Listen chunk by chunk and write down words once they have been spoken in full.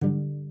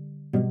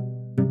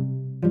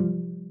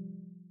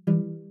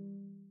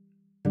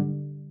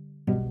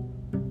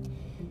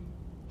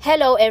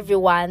Hello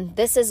everyone,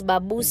 this is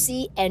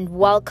Babusi and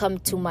welcome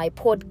to my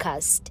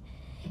podcast.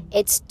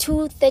 It's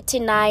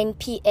 2:39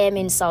 p.m.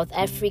 in South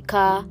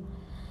Africa.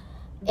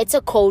 It's a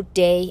cold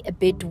day, a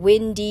bit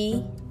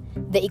windy.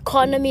 The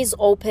economy is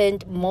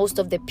opened. Most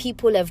of the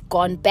people have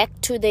gone back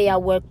to their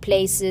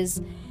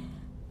workplaces.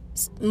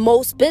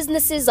 Most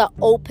businesses are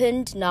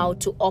opened now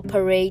to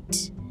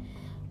operate.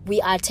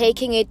 We are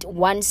taking it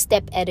one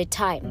step at a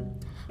time.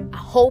 I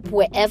hope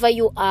wherever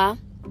you are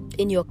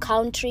in your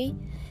country,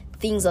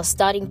 things are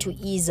starting to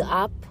ease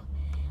up.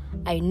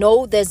 I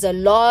know there's a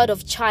lot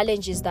of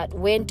challenges that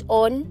went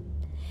on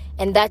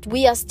and that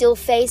we are still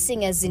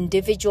facing as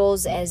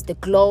individuals, as the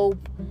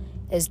globe,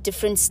 as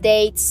different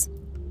states,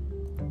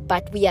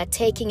 but we are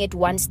taking it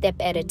one step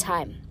at a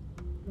time.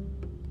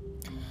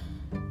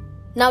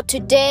 Now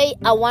today,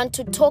 I want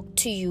to talk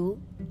to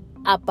you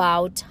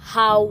about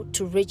how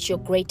to reach your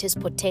greatest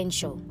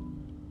potential.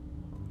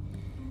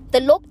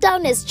 The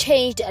lockdown has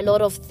changed a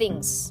lot of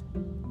things.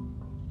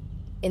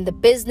 In the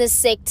business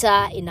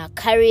sector, in our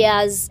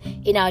careers,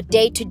 in our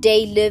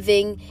day-to-day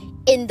living,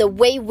 in the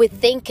way we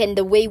think and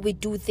the way we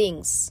do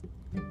things.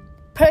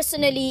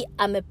 Personally,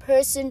 I'm a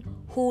person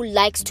who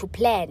likes to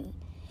plan.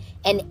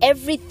 And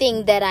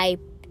everything that I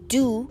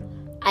do,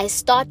 I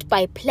start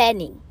by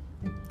planning.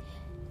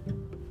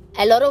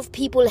 A lot of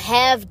people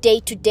have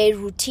day-to-day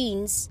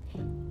routines.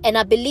 And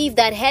I believe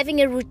that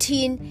having a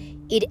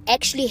routine, it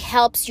actually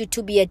helps you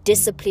to be a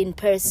disciplined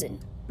person.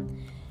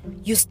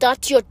 You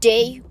start your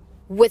day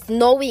with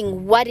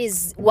knowing what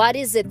is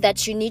it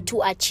that you need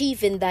to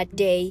achieve in that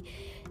day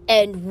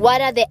and what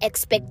are the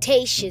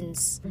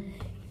expectations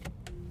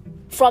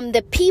from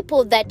the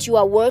people that you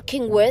are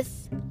working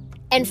with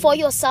and for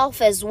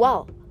yourself as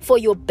well, for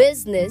your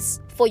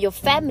business, for your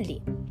family,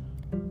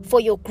 for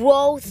your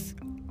growth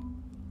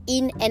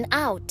in and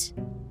out.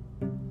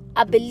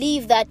 I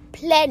believe that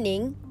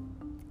planning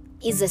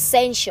is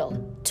essential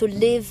to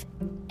live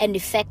an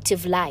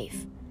effective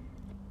life.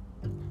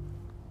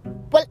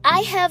 Well, I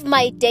have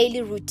my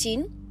daily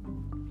routine.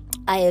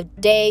 I have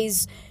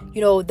days,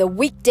 the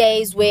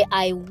weekdays where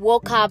I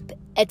woke up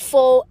at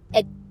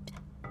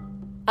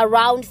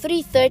around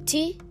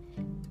 3:30,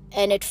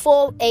 and at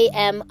 4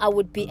 a.m. I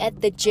would be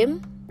at the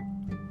gym.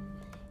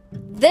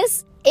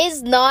 This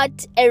is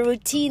not a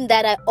routine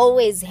that I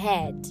always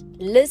had.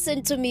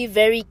 Listen to me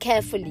very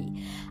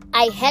carefully.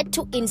 I had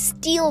to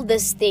instill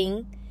this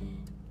thing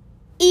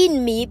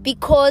in me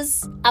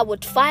because I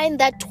would find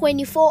that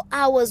 24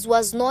 hours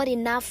was not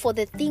enough for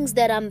the things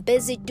that I'm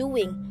busy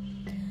doing.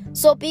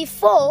 So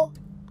before,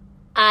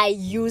 I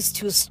used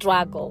to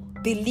struggle.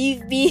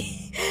 Believe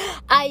me,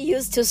 I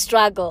used to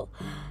struggle.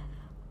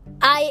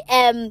 I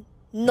am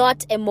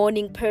not a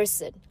morning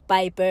person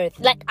by birth.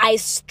 I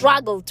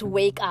struggle to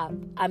wake up.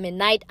 I'm a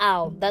night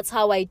owl. That's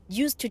how I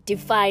used to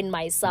define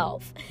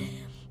myself.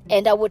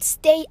 And I would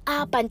stay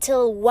up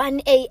until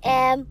 1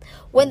 a.m.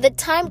 When the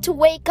time to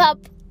wake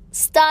up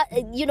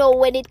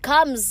when it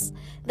comes,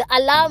 the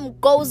alarm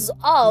goes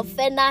off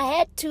and I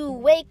had to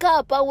wake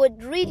up, I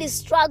would really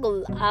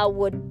struggle. I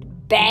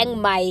would bang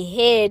my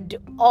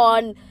head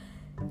on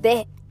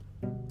the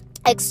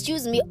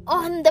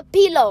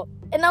pillow.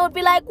 And I would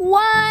be like,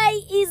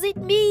 why is it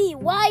me?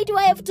 Why do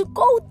I have to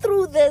go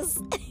through this?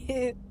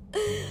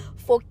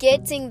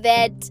 Forgetting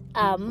that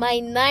my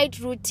night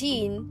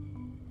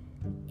routine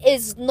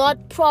is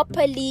not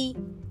properly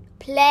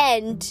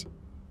planned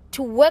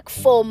to work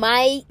for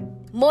my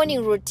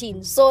morning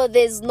routine. So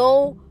there's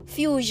no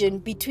fusion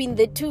between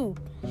the two.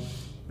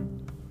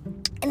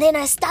 And then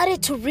I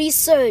started to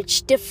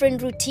research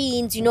different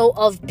routines,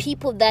 of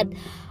people that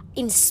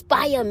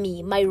inspire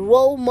me, my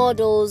role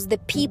models, the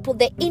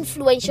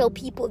influential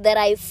people that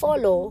I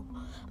follow,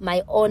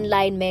 my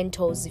online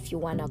mentors, if you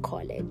want to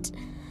call it.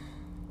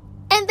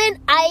 And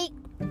then I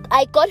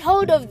got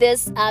hold of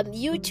this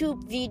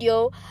YouTube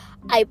video.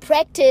 I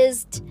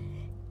practiced.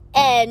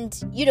 And,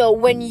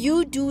 when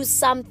you do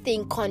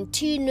something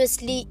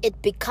continuously,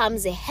 it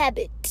becomes a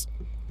habit.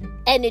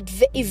 And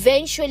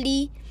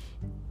eventually,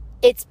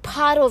 it's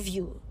part of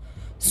you.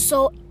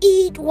 So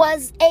it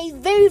was a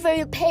very,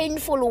 very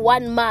painful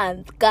 1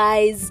 month,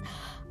 guys.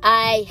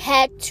 I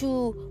had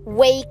to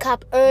wake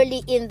up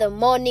early in the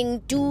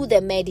morning, do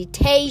the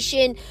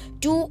meditation,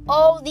 do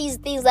all these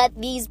things that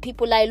these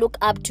people I look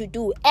up to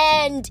do.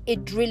 And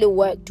it really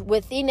worked.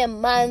 Within a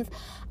month,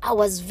 I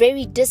was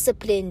very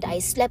disciplined. I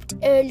slept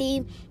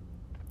early.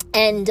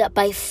 And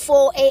by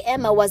 4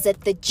 a.m. I was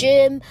at the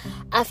gym.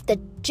 After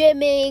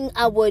gymming,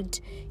 I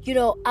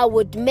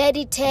would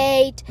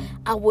meditate.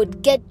 I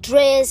would get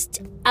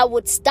dressed. I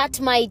would start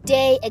my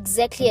day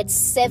exactly at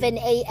 7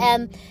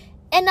 a.m.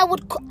 And I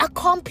would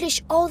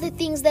accomplish all the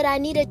things that I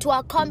needed to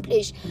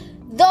accomplish.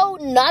 Though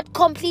not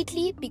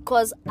completely,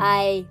 because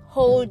I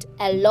hold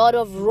a lot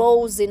of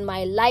roles in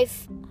my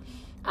life.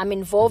 I'm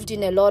involved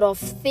in a lot of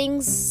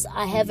things.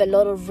 I have a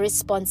lot of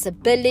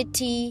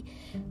responsibility,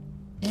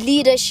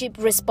 leadership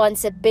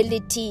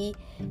responsibility,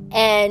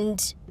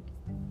 and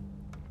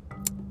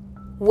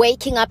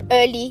waking up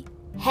early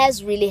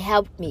has really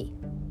helped me.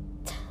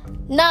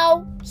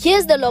 Now,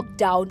 here's the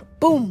lockdown,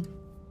 boom,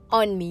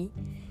 on me.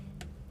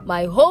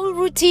 My whole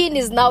routine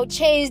is now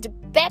changed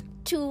back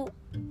to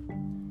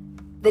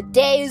the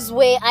days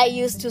where I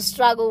used to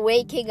struggle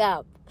waking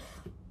up.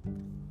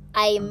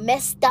 I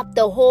messed up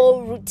the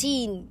whole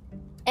routine.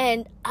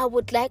 And I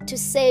would like to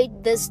say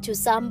this to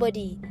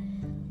somebody.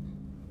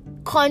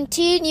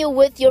 Continue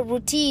with your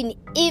routine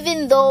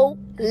even though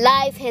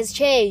life has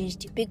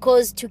changed,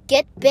 because to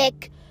get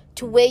back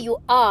to where you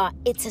are,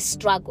 it's a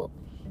struggle.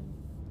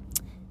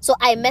 So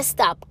I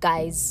messed up,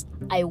 guys.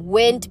 I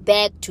went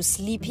back to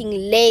sleeping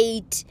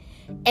late,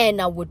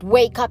 and I would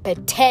wake up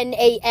at 10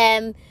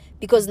 a.m.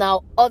 because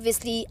now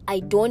obviously I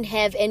don't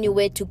have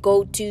anywhere to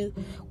go to.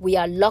 We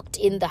are locked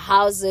in the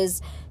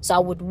houses. So I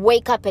would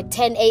wake up at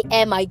 10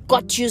 a.m. I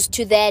got used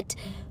to that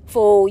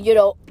for,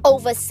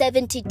 over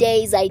 70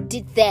 days. I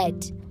did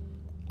that.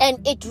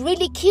 And it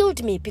really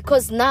killed me,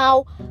 because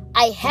now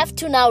I have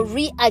to now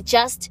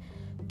readjust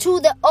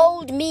to the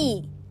old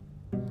me.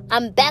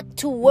 I'm back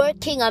to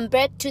working. I'm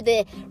back to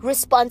the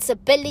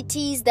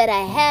responsibilities that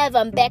I have.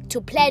 I'm back to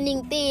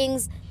planning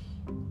things.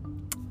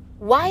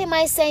 Why am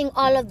I saying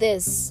all of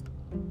this?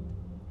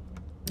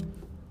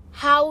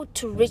 How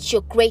to reach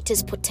your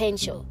greatest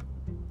potential.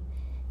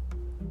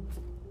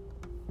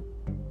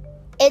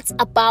 It's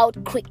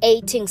about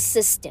creating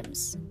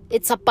systems.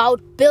 It's about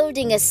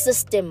building a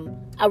system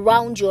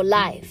around your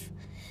life.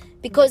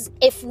 Because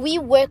if we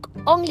work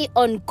only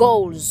on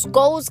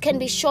goals can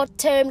be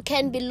short-term,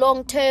 can be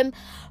long-term.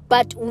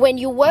 But when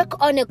you work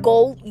on a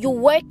goal, you're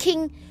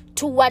working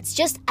towards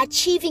just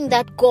achieving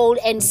that goal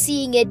and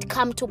seeing it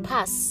come to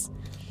pass.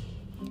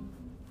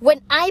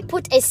 When I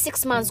put a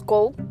 6 months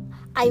goal,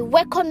 I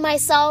work on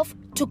myself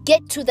to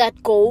get to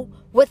that goal.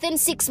 Within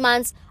 6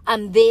 months,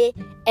 I'm there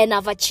and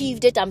I've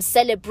achieved it. I'm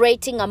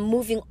celebrating. I'm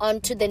moving on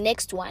to the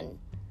next one.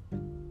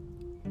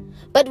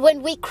 But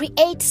when we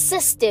create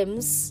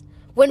systems,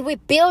 when we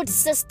build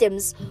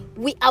systems,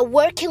 we are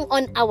working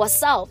on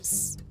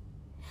ourselves.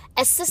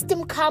 A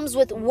system comes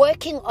with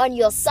working on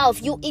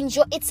yourself. You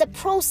enjoy. It's a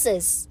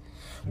process.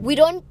 We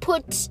don't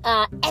put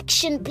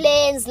action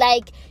plans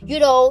like,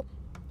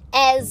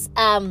 as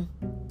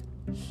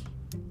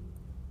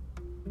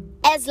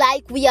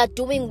like we are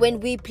doing when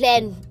we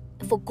plan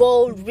for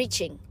goal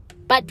reaching.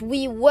 But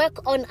we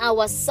work on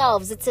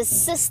ourselves. It's a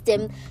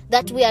system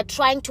that we are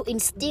trying to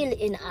instill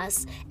in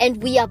us,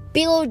 and we are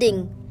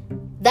building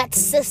that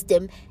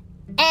system,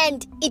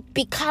 and it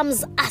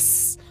becomes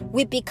us.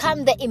 We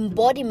become the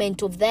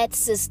embodiment of that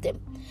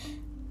system.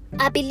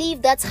 I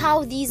believe that's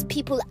how these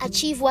people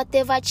achieve what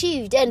they've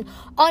achieved. And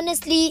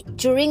honestly,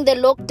 during the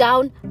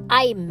lockdown,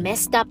 I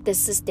messed up the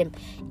system.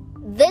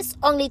 This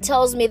only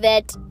tells me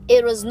that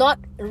it was not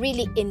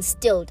really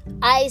instilled.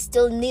 I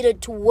still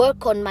needed to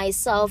work on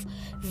myself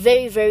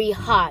very, very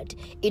hard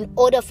in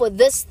order for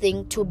this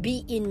thing to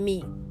be in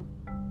me.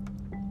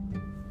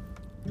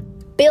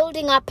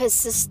 Building up a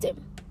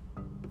system.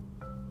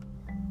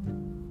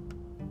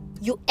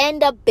 You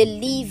end up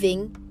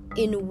believing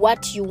in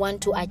what you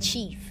want to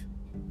achieve.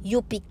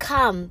 You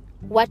become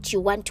what you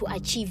want to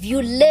achieve.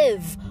 You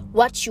live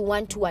what you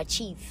want to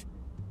achieve.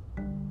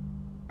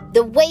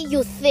 The way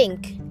you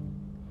think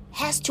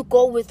has to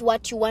go with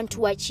what you want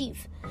to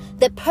achieve.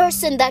 The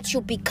person that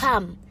you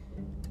become,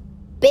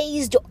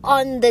 based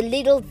on the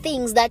little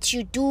things that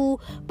you do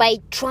by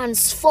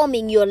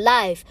transforming your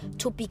life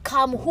to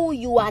become who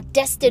you are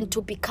destined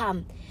to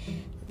become.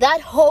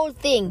 That whole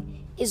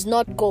thing is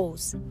not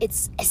goals.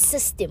 It's a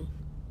system.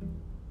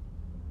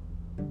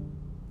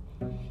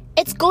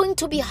 It's going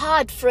to be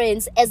hard,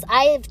 friends, as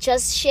I have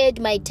just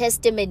shared my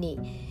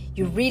testimony.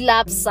 You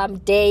relapse some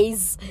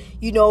days,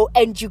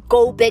 and you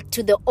go back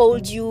to the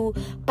old you.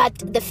 But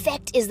the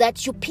fact is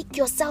that you pick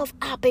yourself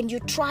up and you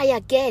try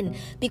again,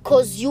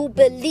 because you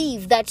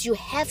believe that you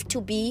have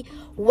to be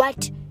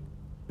what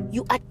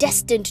you are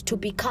destined to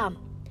become.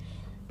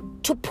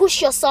 To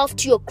push yourself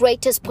to your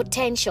greatest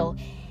potential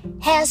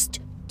has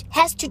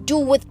to do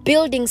with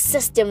building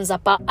systems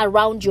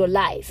around your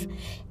life.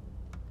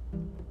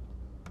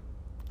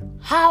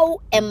 How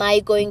am I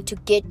going to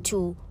get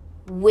to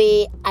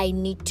where I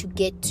need to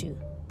get to?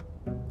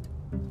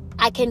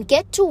 I can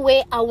get to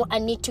where I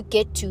need to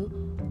get to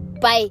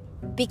by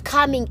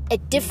becoming a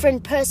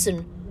different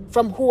person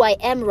from who I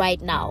am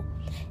right now.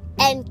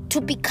 And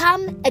to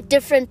become a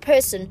different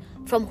person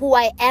from who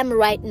I am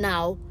right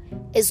now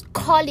is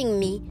calling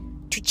me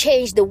to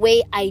change the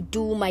way I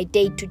do my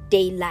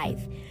day-to-day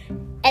life.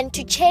 And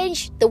to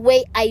change the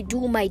way I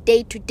do my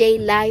day-to-day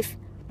life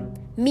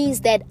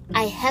means that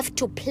I have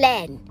to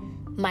plan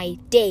my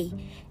day.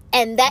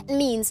 And that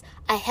means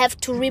I have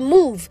to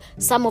remove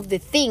some of the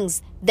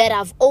things that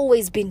I've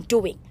always been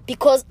doing,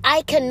 because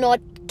I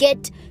cannot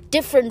get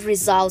different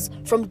results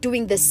from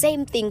doing the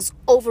same things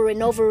over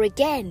and over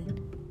again.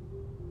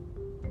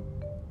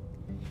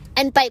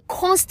 And by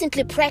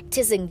constantly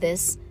practicing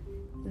this,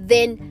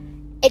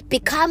 then it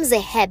becomes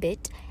a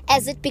habit.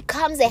 As it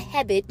becomes a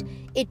habit,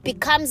 it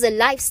becomes a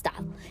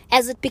lifestyle.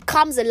 As it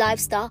becomes a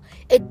lifestyle,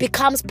 it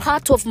becomes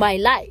part of my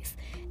life.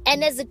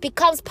 And as it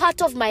becomes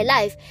part of my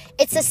life,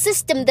 it's a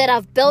system that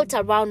I've built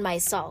around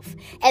myself.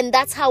 And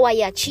that's how I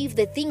achieve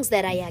the things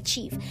that I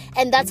achieve.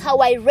 And that's how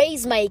I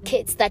raise my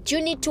kids, that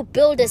you need to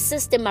build a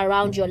system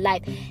around your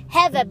life.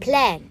 Have a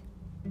plan.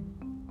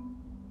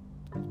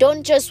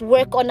 Don't just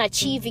work on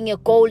achieving a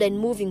goal and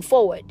moving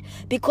forward.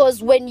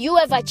 Because when you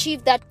have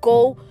achieved that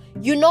goal,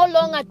 you no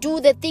longer do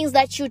the things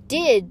that you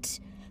did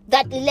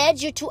that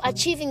led you to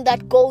achieving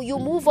that goal. You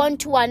move on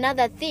to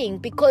another thing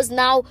because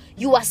now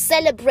you are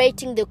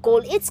celebrating the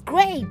goal. It's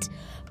great.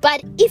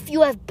 But if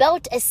you have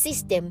built a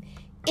system,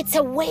 it's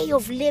a way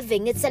of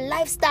living, it's a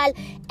lifestyle,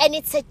 and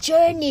it's a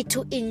journey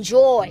to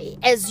enjoy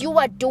as you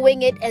are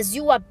doing it, as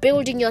you are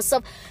building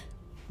yourself.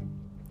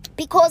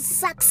 Because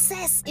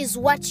success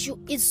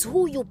is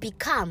who you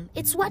become.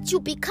 It's what you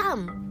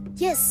become.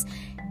 Yes.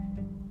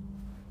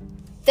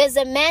 There's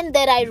a man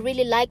that I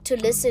really like to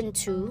listen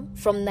to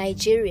from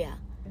Nigeria.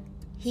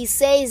 He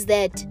says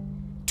that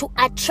to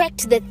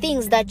attract the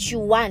things that you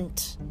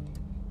want,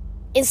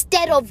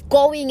 instead of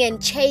going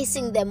and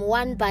chasing them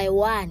one by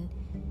one,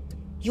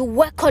 you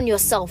work on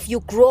yourself, you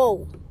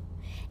grow.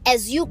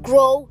 As you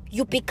grow,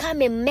 you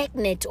become a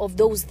magnet of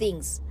those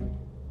things.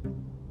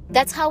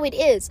 That's how it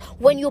is.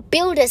 When you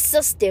build a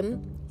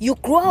system, you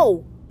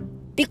grow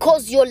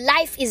because your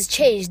life is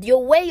changed.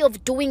 Your way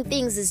of doing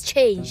things is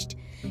changed.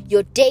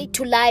 Your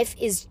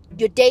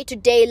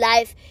day-to-day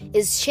life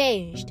is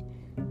changed.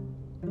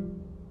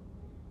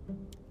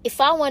 If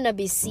I want to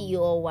be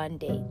CEO one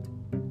day,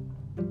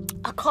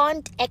 I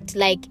can't act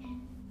like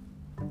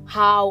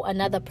how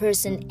another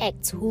person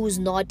acts who's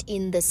not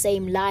in the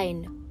same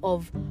line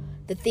of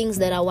the things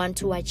that I want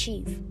to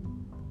achieve.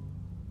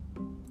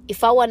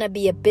 If I want to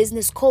be a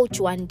business coach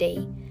one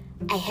day,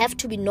 I have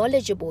to be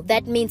knowledgeable.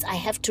 That means I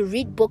have to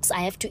read books. I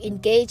have to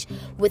engage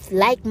with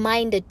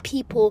like-minded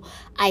people.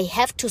 I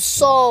have to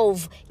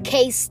solve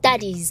case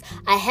studies.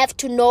 I have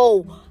to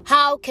know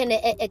how can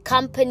a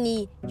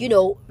company, be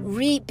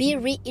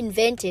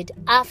reinvented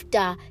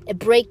after a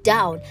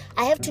breakdown.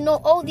 I have to know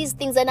all these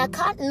things, and I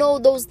can't know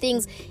those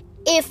things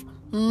if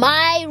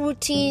my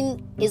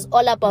routine is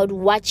all about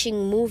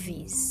watching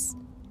movies.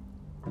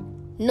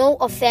 No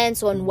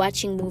offense on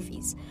watching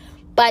movies.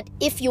 But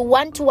if you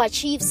want to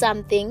achieve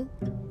something,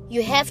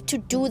 you have to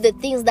do the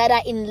things that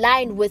are in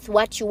line with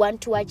what you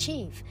want to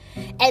achieve.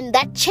 And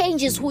that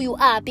changes who you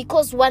are,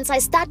 because once I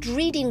start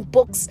reading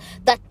books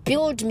that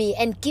build me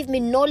and give me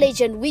knowledge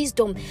and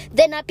wisdom,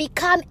 then I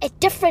become a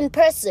different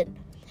person.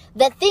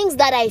 The things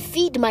that I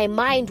feed my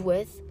mind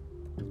with,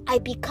 I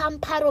become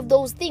part of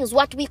those things.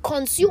 What we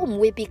consume,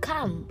 we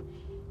become.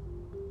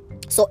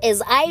 So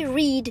as I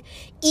read,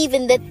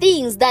 even the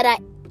things that are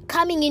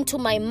coming into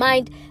my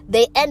mind,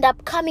 they end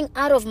up coming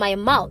out of my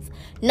mouth.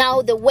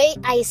 Now the way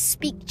I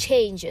speak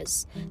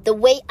changes. The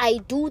way I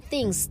do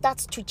things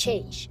starts to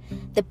change.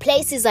 The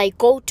places I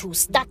go to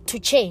start to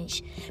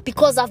change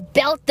because I've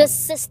built this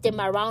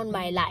system around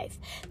my life.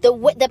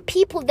 The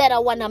people that I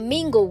want to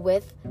mingle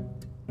with,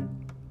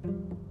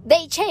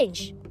 they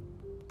change.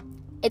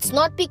 It's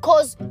not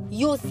because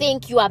you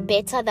think you are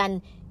better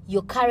than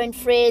your current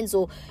friends,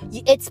 or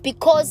it's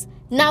because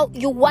now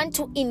you want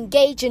to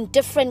engage in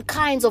different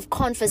kinds of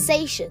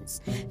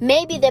conversations.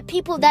 Maybe the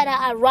people that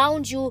are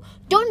around you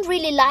don't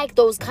really like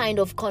those kind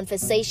of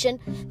conversation.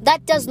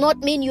 That does not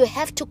mean you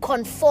have to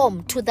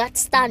conform to that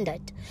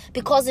standard,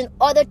 because in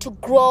order to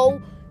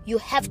grow, you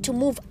have to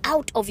move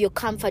out of your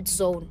comfort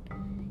zone.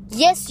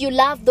 Yes, you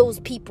love those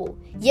people.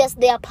 Yes,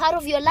 they are part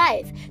of your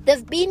life.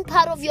 They've been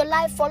part of your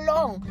life for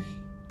long.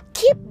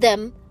 Keep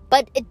them.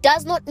 But it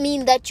does not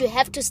mean that you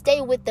have to stay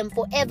with them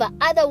forever.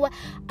 Otherwise,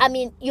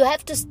 you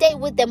have to stay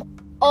with them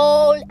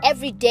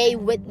every day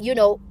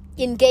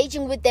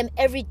engaging with them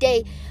every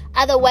day.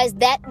 Otherwise,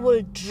 that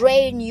will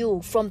drain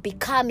you from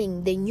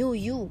becoming the new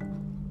you.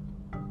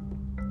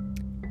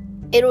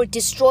 It will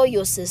destroy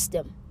your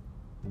system.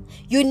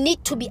 You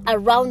need to be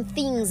around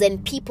things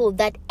and people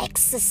that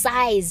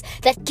exercise,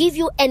 that give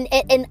you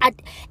an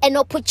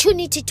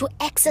opportunity to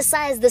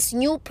exercise this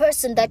new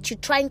person that you're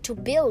trying to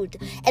build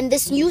and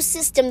this new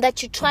system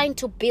that you're trying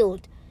to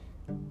build.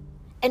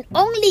 And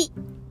only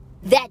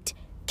that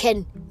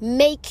can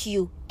make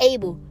you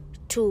able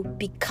to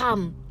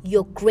become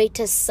your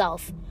greatest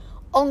self.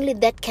 Only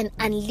that can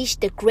unleash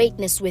the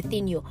greatness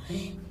within you.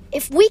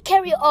 If we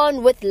carry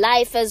on with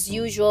life as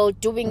usual,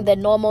 doing the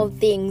normal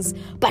things,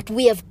 but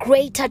we have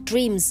greater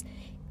dreams,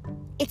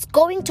 it's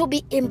going to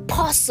be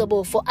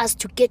impossible for us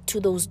to get to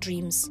those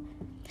dreams.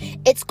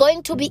 It's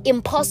going to be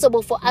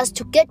impossible for us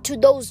to get to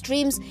those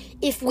dreams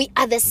if we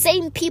are the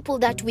same people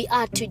that we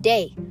are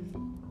today.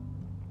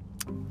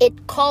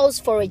 It calls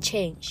for a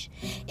change.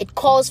 It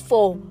calls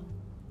for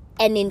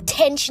an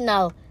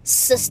intentional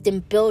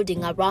system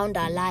building around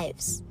our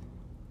lives.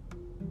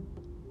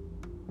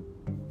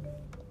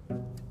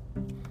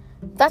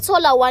 That's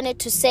all I wanted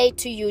to say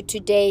to you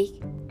today.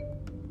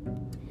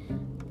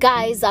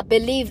 Guys, I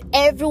believe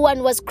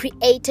everyone was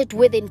created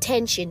with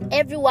intention.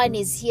 Everyone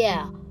is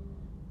here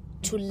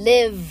to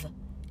live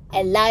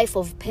a life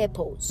of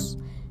purpose.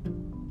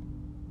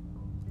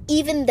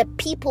 Even the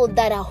people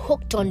that are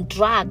hooked on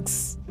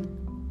drugs,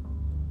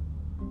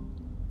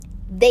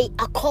 they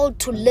are called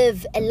to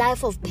live a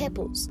life of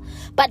purpose.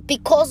 But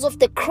because of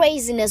the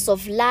craziness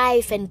of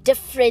life and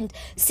different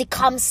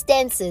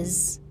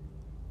circumstances,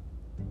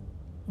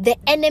 the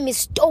enemy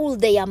stole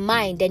their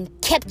mind and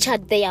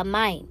captured their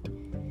mind.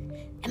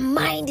 A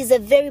mind is a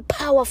very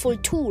powerful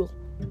tool,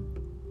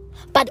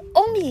 but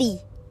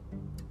only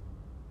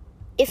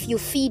if you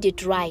feed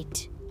it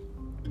right.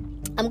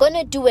 I'm going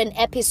to do an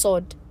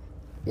episode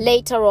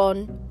later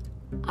on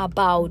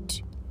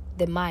about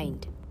the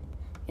mind.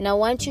 And I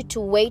want you to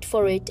wait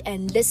for it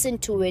and listen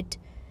to it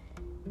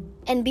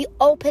and be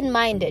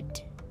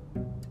open-minded.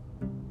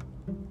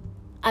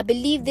 I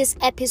believe this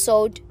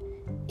episode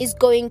is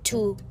going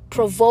to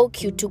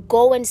provoke you to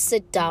go and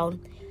sit down,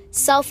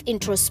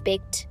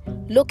 self-introspect,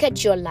 look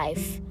at your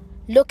life,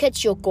 look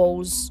at your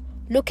goals,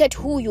 look at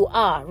who you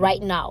are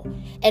right now,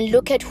 and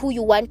look at who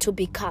you want to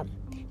become.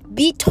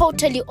 Be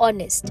totally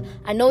honest.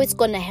 I know it's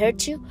going to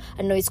hurt you.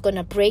 I know it's going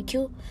to break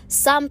you.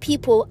 Some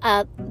people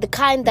are the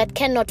kind that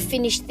cannot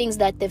finish things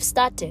that they've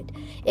started.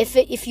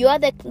 If you are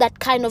that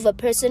kind of a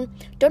person,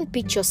 don't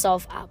beat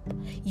yourself up.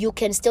 You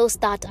can still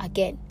start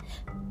again.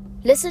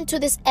 Listen to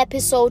this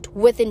episode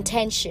with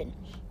intention.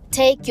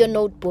 Take your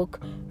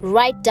notebook,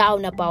 write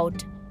down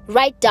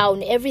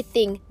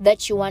everything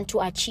that you want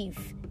to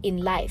achieve in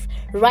life.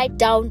 Write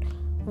down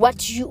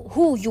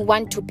who you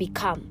want to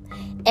become,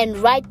 and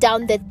write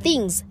down the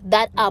things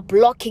that are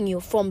blocking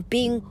you from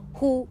being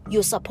who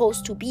you're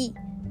supposed to be.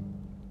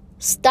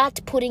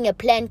 Start putting a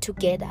plan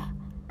together.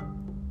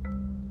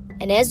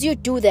 And as you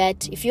do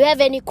that, if you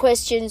have any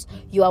questions,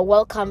 you are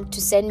welcome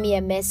to send me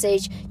a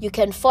message. You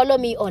can follow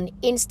me on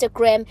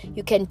Instagram.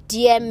 You can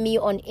DM me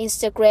on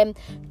Instagram,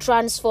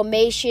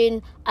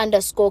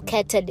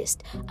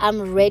 transformation_catalyst.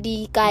 I'm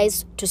ready,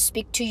 guys, to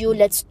speak to you.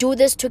 Let's do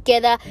this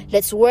together.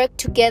 Let's work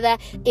together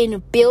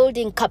in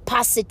building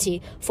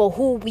capacity for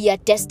who we are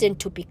destined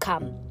to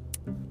become.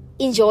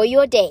 Enjoy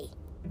your day.